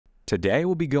Today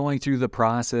we'll be going through the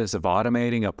process of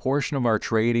automating a portion of our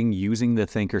trading using the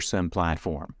ThinkorSwim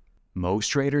platform. Most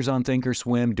traders on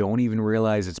ThinkorSwim don't even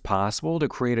realize it's possible to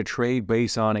create a trade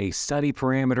based on a study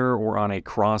parameter or on a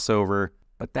crossover,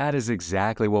 but that is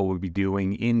exactly what we'll be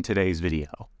doing in today's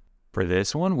video. For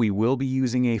this one, we will be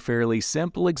using a fairly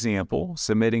simple example,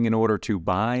 submitting an order to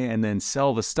buy and then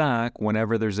sell the stock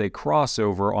whenever there's a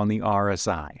crossover on the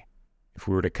RSI. If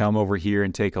we were to come over here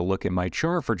and take a look at my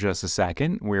chart for just a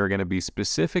second, we're going to be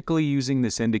specifically using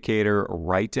this indicator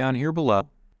right down here below.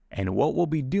 And what we'll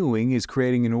be doing is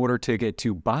creating an order ticket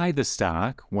to buy the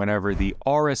stock whenever the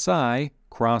RSI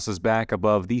crosses back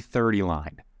above the 30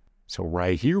 line. So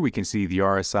right here we can see the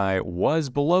RSI was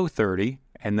below 30,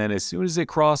 and then as soon as it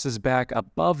crosses back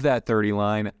above that 30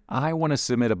 line, I want to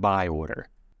submit a buy order.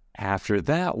 After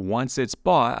that, once it's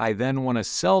bought, I then want to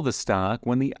sell the stock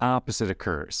when the opposite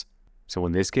occurs. So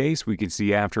in this case, we can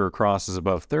see after it crosses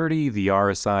above 30, the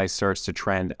RSI starts to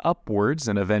trend upwards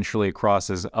and eventually it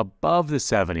crosses above the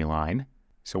 70 line.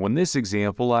 So in this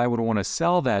example, I would want to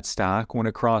sell that stock when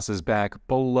it crosses back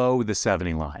below the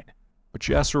 70 line. But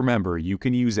just remember, you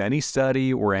can use any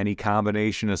study or any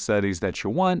combination of studies that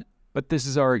you want, but this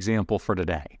is our example for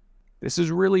today. This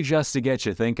is really just to get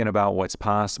you thinking about what's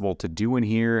possible to do in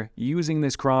here. Using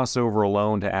this crossover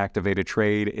alone to activate a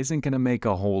trade isn't going to make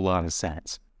a whole lot of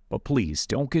sense. But please,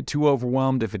 don't get too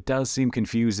overwhelmed if it does seem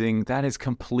confusing. That is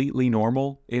completely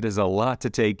normal. It is a lot to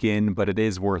take in, but it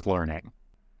is worth learning.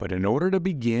 But in order to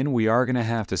begin, we are going to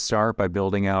have to start by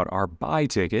building out our buy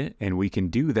ticket, and we can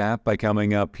do that by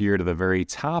coming up here to the very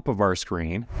top of our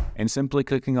screen and simply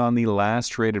clicking on the last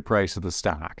traded price of the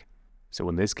stock. So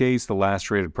in this case, the last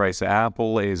traded price of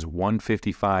Apple is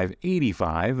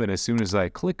 $155.85, and as soon as I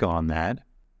click on that,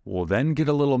 we'll then get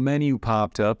a little menu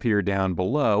popped up here down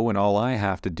below, and all I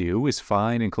have to do is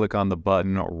find and click on the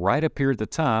button right up here at the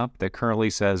top that currently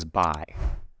says buy.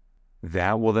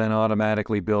 That will then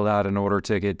automatically build out an order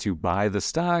ticket to buy the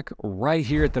stock right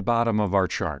here at the bottom of our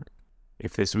chart.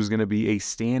 If this was going to be a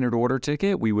standard order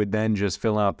ticket, we would then just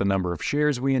fill out the number of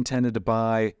shares we intended to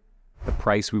buy, the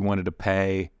price we wanted to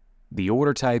pay, the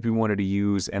order type we wanted to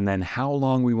use, and then how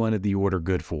long we wanted the order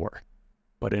good for.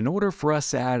 But in order for us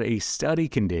to add a study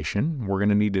condition, we're going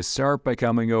to need to start by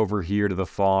coming over here to the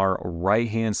far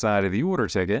right-hand side of the order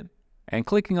ticket and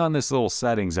clicking on this little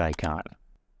settings icon.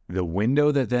 The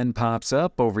window that then pops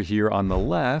up over here on the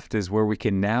left is where we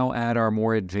can now add our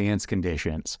more advanced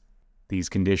conditions. These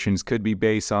conditions could be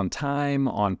based on time,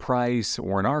 on price,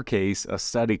 or in our case, a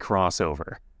study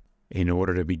crossover. In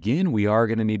order to begin, we are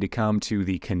going to need to come to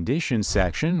the conditions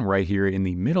section right here in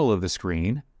the middle of the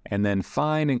screen, and then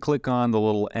find and click on the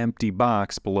little empty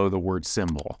box below the word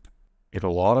symbol.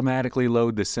 It'll automatically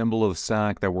load the symbol of the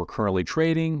stock that we're currently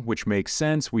trading, which makes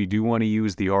sense. We do want to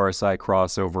use the RSI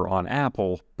crossover on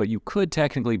Apple, but you could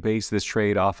technically base this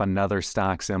trade off another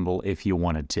stock symbol if you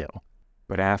wanted to.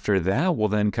 But after that, we'll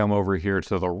then come over here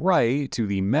to the right to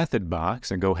the method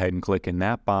box and go ahead and click in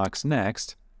that box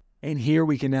next. And here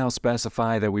we can now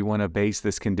specify that we want to base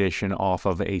this condition off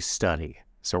of a study.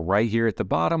 So right here at the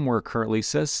bottom where it currently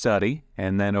says study,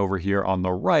 and then over here on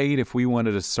the right, if we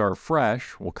wanted to start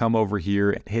fresh, we'll come over here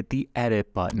and hit the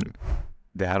edit button.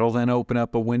 That'll then open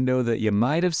up a window that you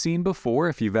might have seen before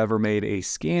if you've ever made a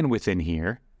scan within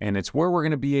here, and it's where we're going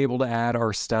to be able to add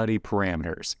our study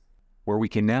parameters, where we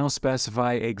can now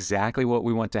specify exactly what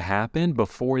we want to happen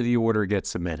before the order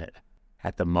gets submitted.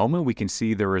 At the moment, we can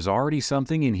see there is already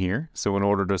something in here, so in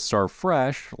order to start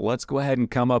fresh, let's go ahead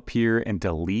and come up here and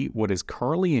delete what is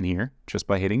currently in here just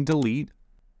by hitting delete.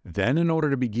 Then in order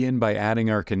to begin by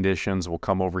adding our conditions, we'll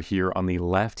come over here on the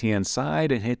left-hand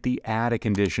side and hit the Add a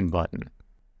Condition button.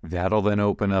 That'll then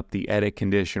open up the Edit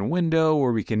Condition window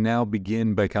where we can now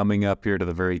begin by coming up here to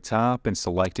the very top and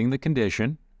selecting the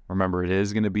condition. Remember, it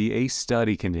is going to be a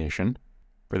study condition.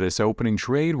 For this opening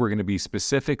trade, we're going to be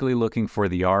specifically looking for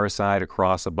the RSI to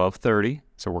cross above 30.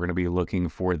 So we're going to be looking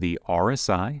for the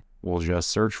RSI. We'll just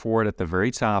search for it at the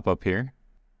very top up here.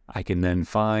 I can then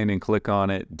find and click on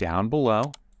it down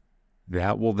below.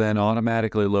 That will then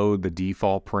automatically load the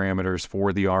default parameters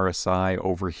for the RSI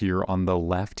over here on the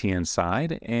left-hand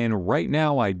side. And right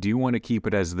now, I do want to keep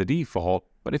it as the default,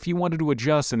 but if you wanted to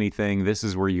adjust anything, this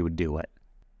is where you would do it.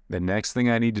 The next thing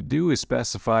I need to do is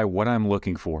specify what I'm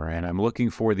looking for, and I'm looking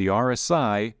for the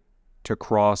RSI to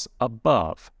cross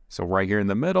above. So right here in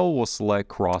the middle, we'll select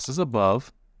crosses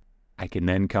above. I can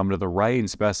then come to the right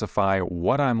and specify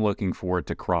what I'm looking for it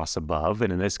to cross above,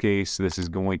 and in this case, this is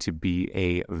going to be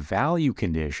a value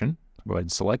condition. Go ahead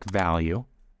and select value,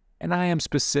 and I am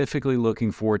specifically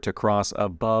looking for it to cross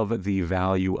above the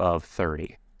value of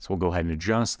 30. So we'll go ahead and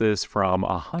adjust this from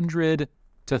 100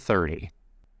 to 30.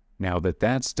 Now that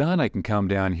that's done, I can come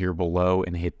down here below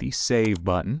and hit the Save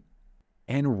button.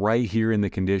 And right here in the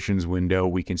conditions window,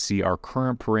 we can see our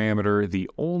current parameter. The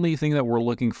only thing that we're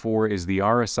looking for is the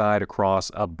RSI to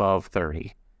cross above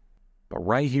 30. But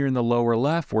right here in the lower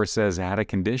left where it says add a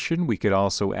condition, we could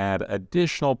also add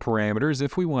additional parameters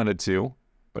if we wanted to.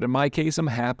 But in my case, I'm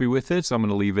happy with it, so I'm going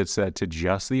to leave it set to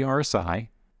just the RSI.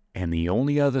 And the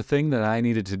only other thing that I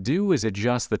needed to do is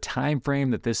adjust the time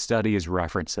frame that this study is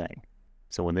referencing.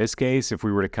 So in this case, if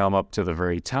we were to come up to the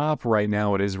very top, right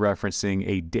now it is referencing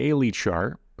a daily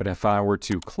chart, but if I were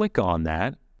to click on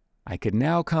that, I could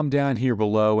now come down here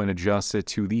below and adjust it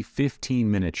to the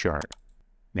 15-minute chart.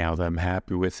 Now that I'm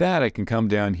happy with that, I can come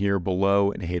down here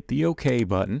below and hit the OK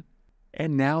button.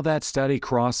 And now that study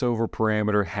crossover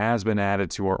parameter has been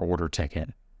added to our order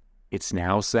ticket. It's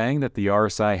now saying that the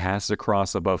RSI has to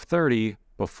cross above 30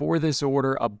 before this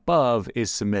order above is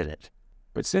submitted.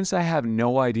 But since I have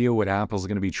no idea what Apple's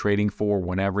going to be trading for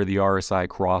whenever the RSI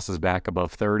crosses back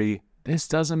above 30, this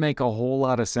doesn't make a whole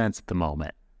lot of sense at the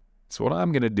moment. So what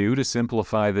I'm going to do to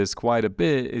simplify this quite a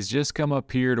bit is just come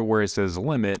up here to where it says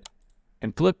limit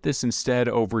and flip this instead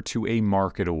over to a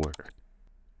market order.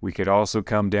 We could also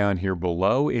come down here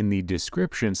below in the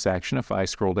description section if I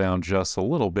scroll down just a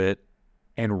little bit,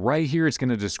 and right here it's going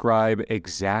to describe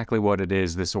exactly what it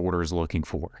is this order is looking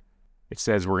for. It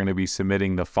says we're going to be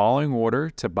submitting the following order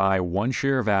to buy 1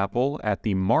 share of Apple at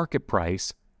the market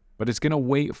price, but it's going to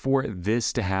wait for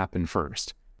this to happen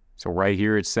first. So right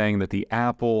here it's saying that the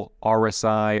Apple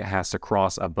RSI has to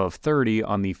cross above 30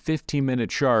 on the 15-minute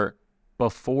chart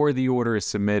before the order is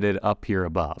submitted up here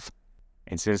above.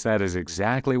 And since that is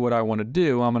exactly what I want to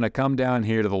do, I'm going to come down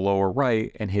here to the lower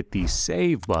right and hit the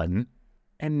Save button.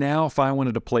 And now if I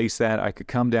wanted to place that, I could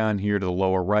come down here to the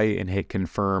lower right and hit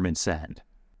Confirm and Send.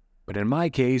 But in my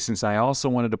case, since I also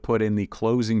wanted to put in the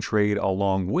closing trade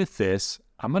along with this,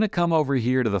 I'm going to come over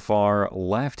here to the far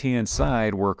left-hand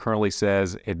side where it currently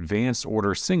says Advanced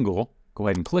Order Single. Go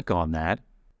ahead and click on that.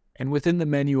 And within the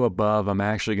menu above, I'm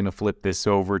actually going to flip this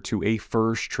over to a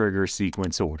first trigger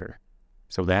sequence order.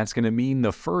 So that's going to mean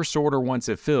the first order, once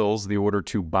it fills, the order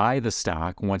to buy the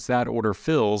stock. Once that order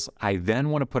fills, I then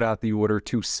want to put out the order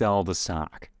to sell the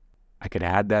stock. I could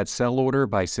add that sell order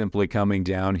by simply coming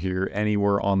down here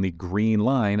anywhere on the green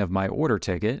line of my order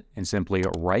ticket and simply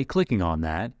right-clicking on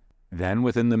that. Then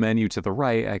within the menu to the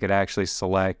right, I could actually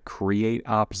select Create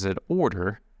Opposite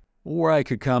Order, or I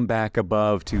could come back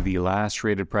above to the last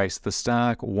traded price of the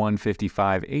stock,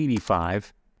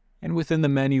 155.85, and within the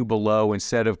menu below,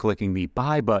 instead of clicking the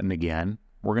Buy button again,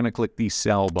 we're going to click the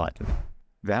Sell button.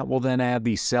 That will then add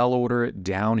the sell order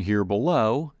down here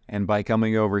below, and by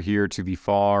coming over here to the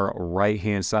far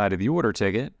right-hand side of the order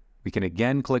ticket, we can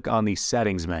again click on the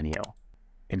Settings menu.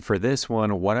 And for this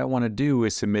one, what I want to do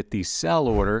is submit the sell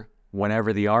order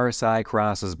whenever the RSI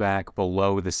crosses back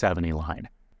below the 70 line.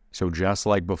 So just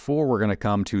like before, we're going to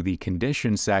come to the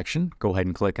Conditions section, go ahead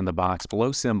and click in the box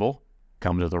below Symbol,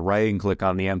 come to the right and click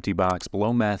on the empty box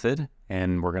below Method,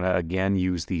 and we're going to again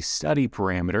use the Study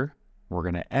parameter. We're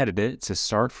going to edit it to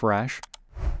start fresh.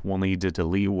 We'll need to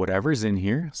delete whatever's in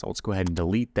here, so let's go ahead and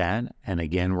delete that. And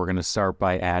again, we're going to start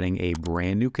by adding a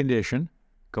brand new condition.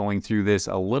 Going through this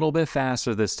a little bit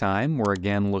faster this time, we're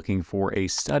again looking for a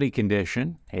study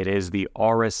condition. It is the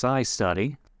RSI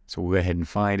study, so we'll go ahead and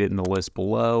find it in the list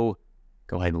below.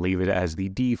 Go ahead and leave it as the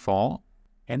default.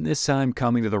 And this time,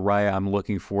 coming to the right, I'm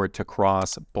looking for it to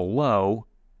cross below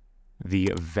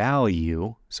the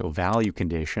value, so value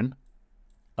condition,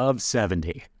 of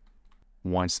 70.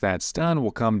 Once that's done,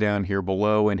 we'll come down here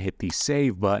below and hit the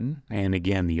Save button. And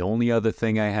again, the only other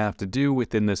thing I have to do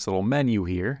within this little menu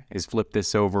here is flip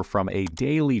this over from a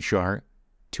daily chart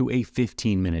to a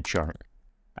 15-minute chart.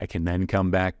 I can then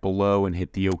come back below and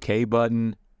hit the OK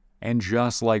button. And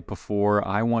just like before,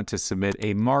 I want to submit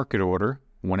a market order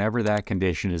whenever that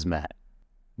condition is met.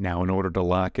 Now, in order to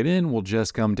lock it in, we'll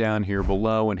just come down here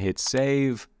below and hit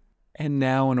Save. And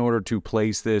now in order to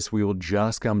place this, we will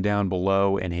just come down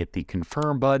below and hit the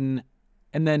Confirm button,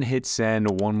 and then hit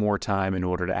Send one more time in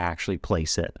order to actually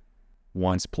place it.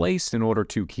 Once placed, in order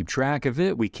to keep track of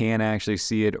it, we can actually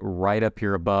see it right up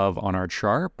here above on our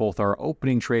chart, both our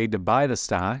opening trade to buy the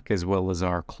stock as well as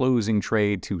our closing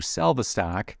trade to sell the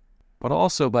stock, but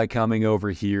also by coming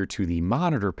over here to the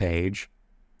monitor page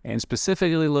and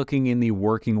specifically looking in the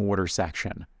working order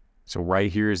section. So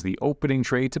right here is the opening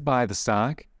trade to buy the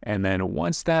stock, and then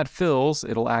once that fills,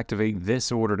 it'll activate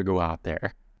this order to go out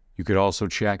there. You could also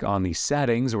check on the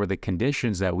settings or the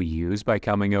conditions that we use by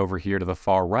coming over here to the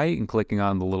far right and clicking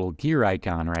on the little gear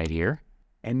icon right here.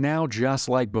 And now, just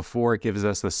like before, it gives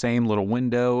us the same little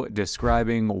window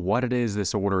describing what it is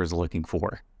this order is looking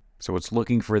for. So it's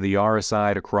looking for the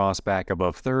RSI to cross back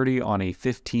above 30 on a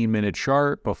 15-minute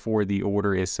chart before the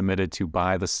order is submitted to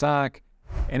buy the stock.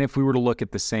 And if we were to look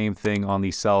at the same thing on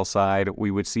the sell side, we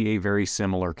would see a very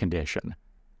similar condition.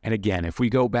 And again, if we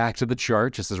go back to the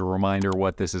chart, just as a reminder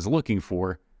what this is looking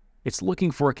for, it's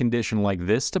looking for a condition like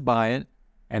this to buy it,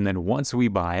 and then once we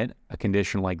buy it, a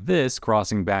condition like this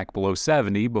crossing back below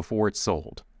 70 before it's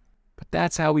sold. But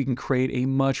that's how we can create a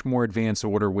much more advanced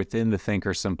order within the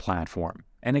ThinkorSwim platform.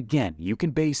 And again, you can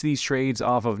base these trades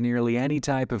off of nearly any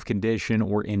type of condition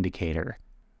or indicator.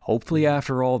 Hopefully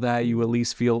after all that, you at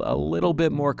least feel a little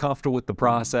bit more comfortable with the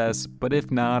process, but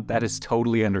if not, that is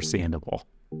totally understandable.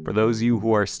 For those of you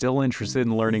who are still interested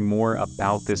in learning more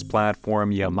about this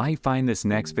platform, you might find this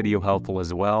next video helpful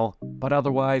as well. But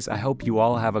otherwise, I hope you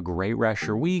all have a great rest of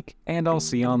your week, and I'll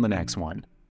see you on the next one.